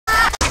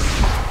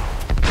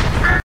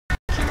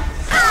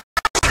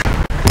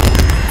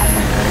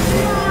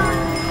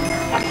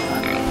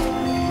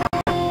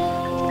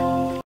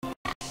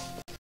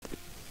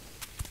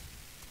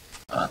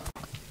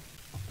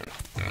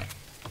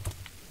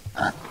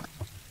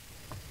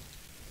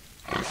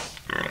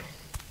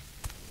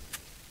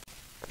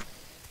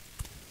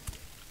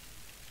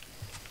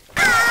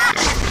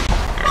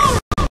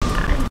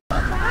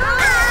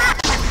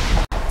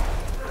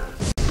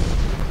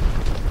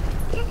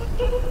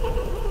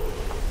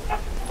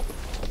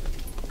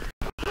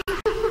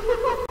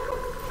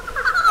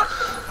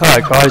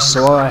Alright guys,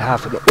 so I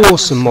have an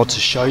awesome mod to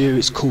show you.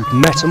 It's called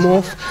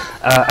Metmorph.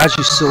 As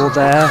you saw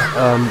there,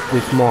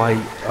 with my,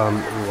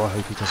 I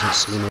hope he doesn't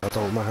see me, I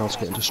don't want my house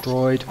getting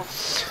destroyed.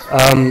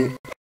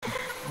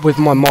 With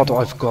my mod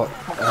I've got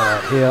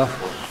here,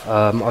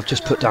 I've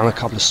just put down a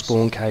couple of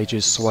spawn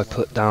cages. So I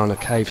put down a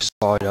cave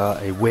spider,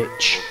 a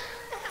witch,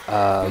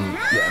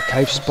 a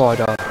cave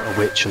spider, a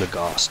witch and a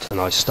ghast,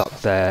 and I stuck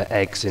their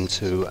eggs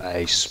into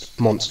a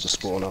monster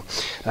spawner.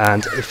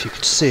 And if you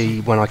could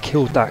see, when I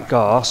killed that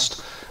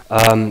ghast,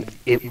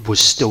 it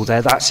was still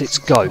there. That's its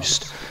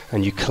ghost,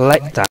 and you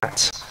collect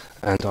that,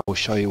 and I will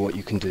show you what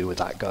you can do with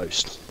that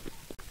ghost.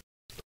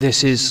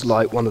 This is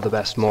like one of the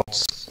best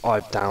mods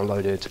I've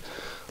downloaded.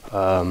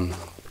 I'm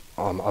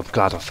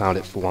glad I found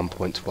it for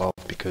 1.12,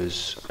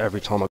 because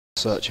every time I'm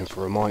searching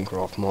for a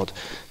Minecraft mod,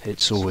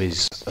 it's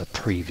always a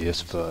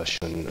previous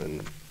version.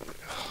 And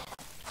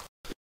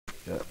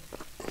yeah.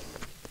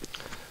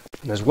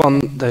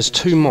 And there's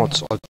two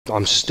mods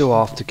I'm still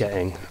after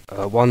getting.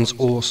 One's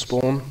Ore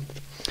Spawn,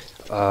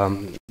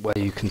 where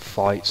you can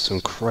fight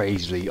some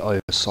crazy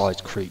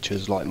oversized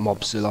creatures like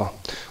Mobzilla.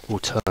 Will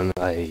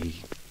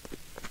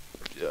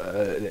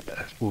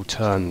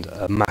turn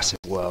a massive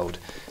world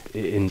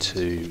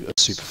into a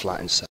super flat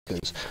in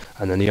seconds.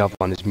 And then the other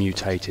one is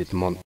Mutated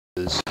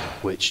Monsters,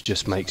 which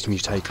just makes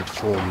mutated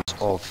forms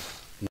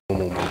of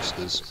normal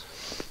monsters.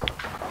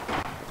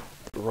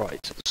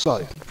 Right,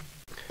 so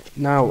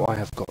now I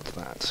have got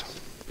that.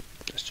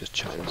 Let's just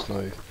check there's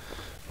no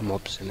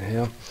mobs in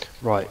here.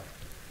 Right,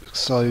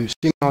 so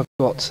seeing I've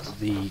got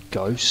the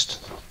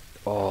ghost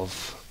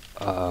of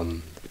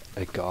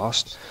a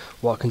ghast,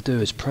 what I can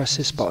do is press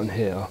this button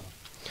here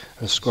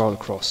and scroll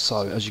across.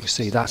 So as you can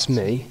see, that's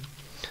me,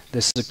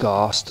 this is a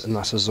ghast, and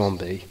that's a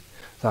zombie.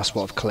 That's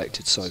what I've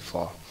collected so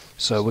far.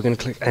 So we're going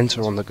to click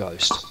enter on the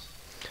ghost,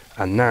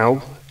 and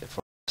now if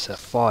I press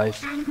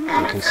F5, you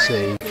can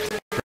see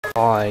that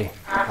I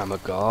am a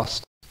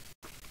ghast,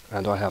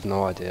 and I have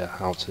no idea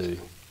how to.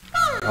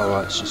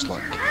 Alright, it's just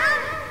like.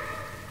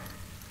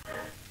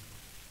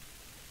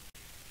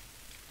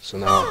 So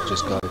now I'll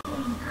just go.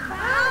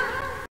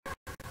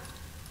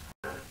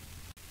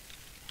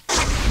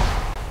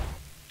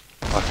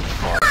 I can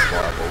fire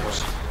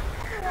fireballs.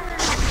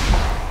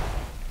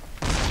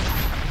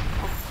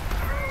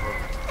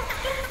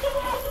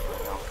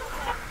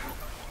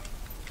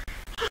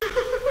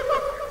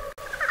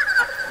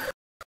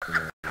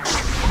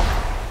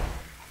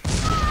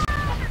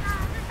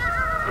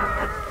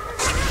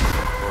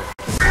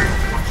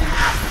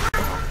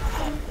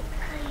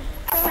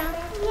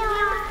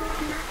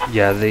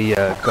 Yeah, the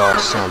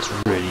ghast sounds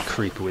really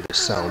creepy with the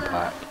sound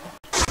pack.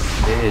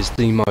 It is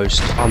the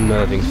most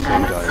unnerving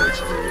thing going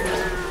into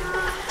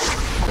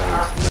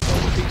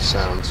with these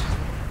sounds.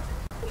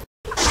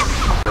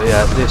 But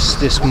yeah,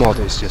 this mod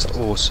is just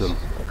awesome.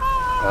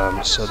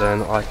 So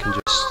then I can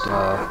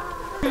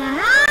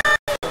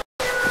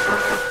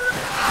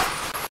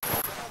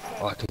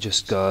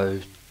just go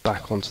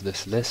back onto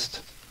this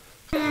list,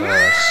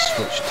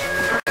 switch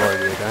to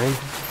Brody again.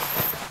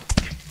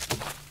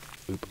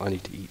 Oop, I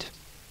need to eat.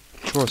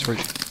 Forest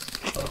reach.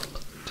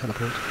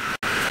 Teleport.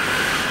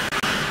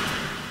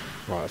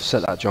 Right, I've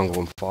set that jungle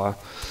on fire.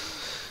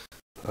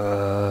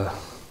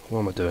 What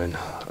am I doing?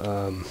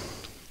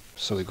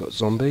 So we've got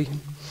zombie.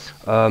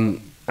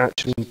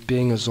 Actually,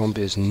 being a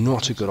zombie is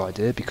not a good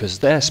idea, because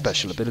their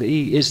special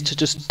ability is to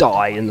just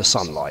die in the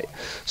sunlight.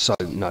 So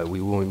no, we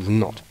will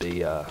not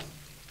be. How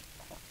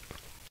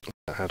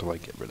do I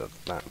get rid of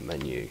that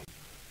menu?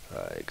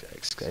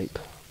 Escape.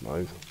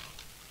 No.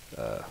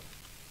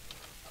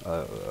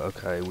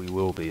 Okay, we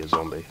will be a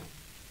zombie.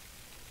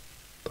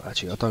 But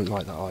actually, I don't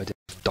like that idea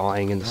of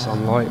dying in the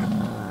sunlight.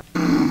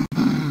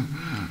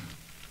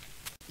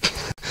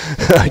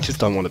 I just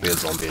don't want to be a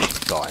zombie and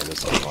die in the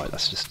sunlight.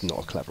 That's just not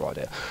a clever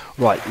idea.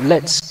 Right,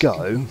 let's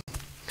go.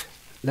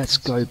 Let's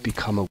go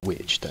become a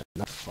witch then.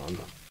 That's fun.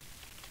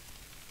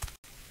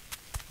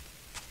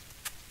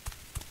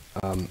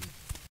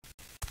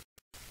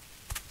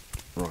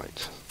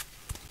 Right.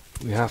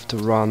 We have to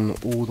run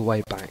all the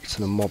way back to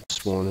the mob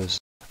spawners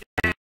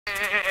and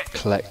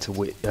collect a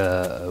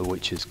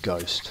witch's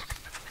ghost.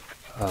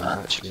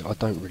 Actually, I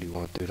don't really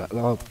want to do that.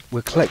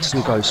 We'll collect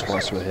some ghosts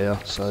whilst we're here,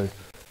 so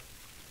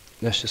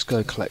let's just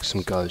go collect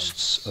some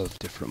ghosts of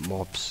different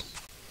mobs.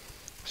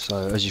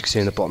 So as you can see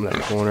in the bottom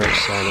left corner,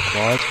 it's saying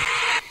acquired.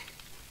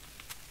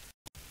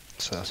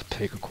 So that's a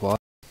pig acquired.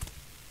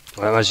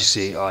 And as you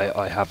see,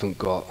 I haven't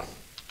got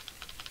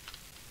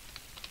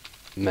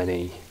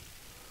many.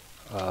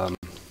 I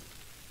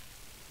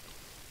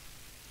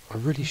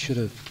really should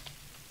have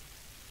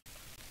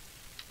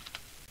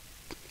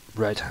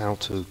read how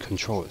to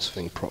control this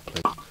thing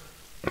properly.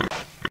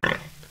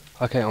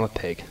 Okay, I'm a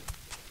pig.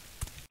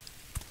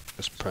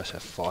 Let's press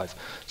F5.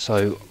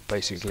 So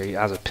basically,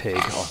 as a pig,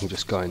 I can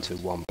just go into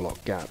 1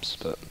 block gaps.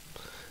 But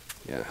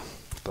yeah,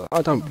 but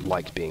I don't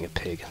like being a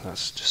pig.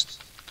 That's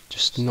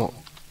just not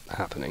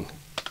happening.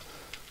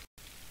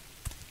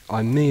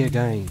 I'm me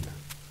again.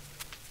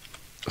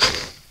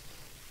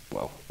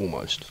 Well,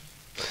 almost.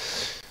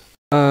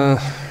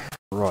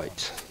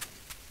 Right.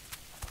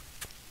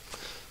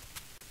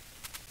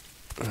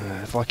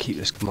 I keep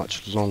this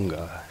much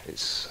longer,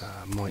 it's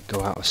might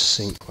go out of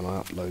sync when I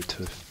upload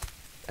to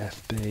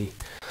FB.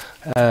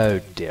 Oh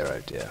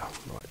dear,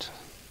 right.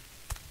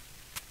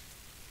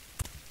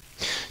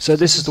 So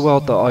this is the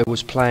world that I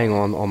was playing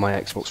on my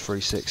Xbox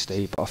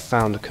 360, but I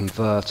found a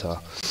converter,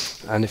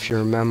 and if you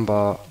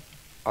remember,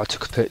 I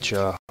took a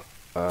picture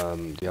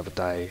the other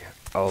day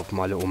of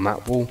my little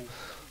map wall,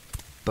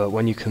 but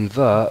when you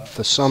convert,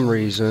 for some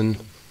reason,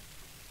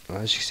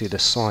 as you see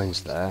there's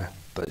signs there,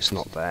 but it's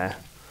not there.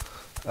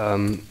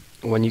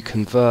 When you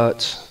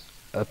convert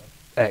a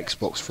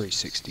Xbox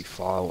 360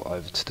 file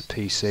over to the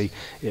PC,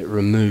 it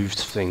removed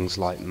things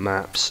like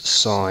maps,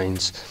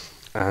 signs,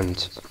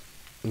 and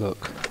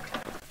look,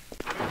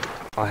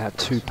 I had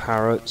 2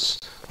 parrots,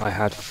 I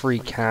had 3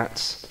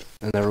 cats,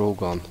 and they're all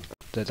gone.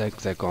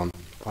 They're gone.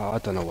 I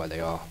don't know where they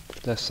are.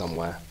 They're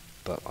somewhere,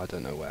 but I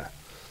don't know where.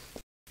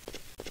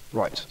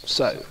 Right,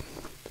 so,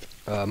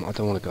 I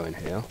don't want to go in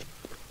here.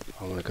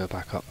 I want to go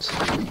back up to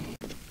the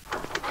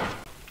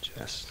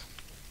chest.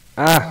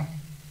 Ah!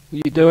 What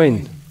are you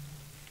doing?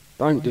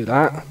 Don't do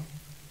that.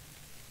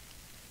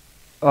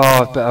 Oh,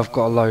 I bet I've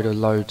got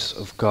loads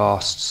of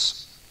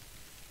ghasts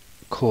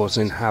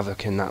causing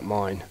havoc in that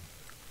mine.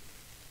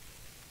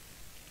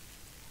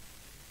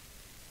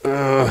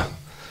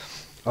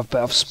 I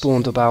bet I've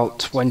spawned about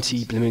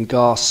 20 blooming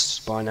ghasts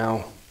by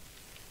now.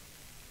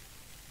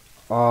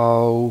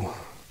 Oh,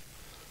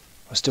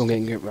 I still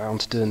didn't get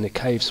around to doing the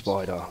cave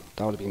spider.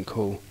 That would have been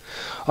cool.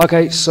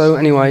 Okay, so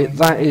anyway,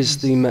 that is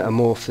the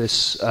Metmorph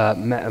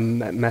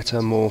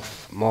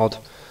mod.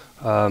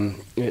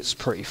 It's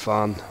pretty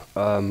fun.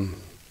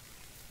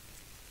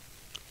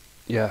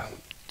 Yeah,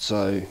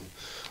 so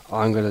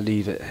I'm going to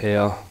leave it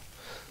here.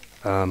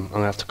 I'm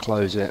going to have to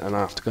close it, and I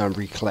have to go and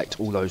recollect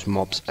all those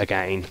mobs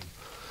again.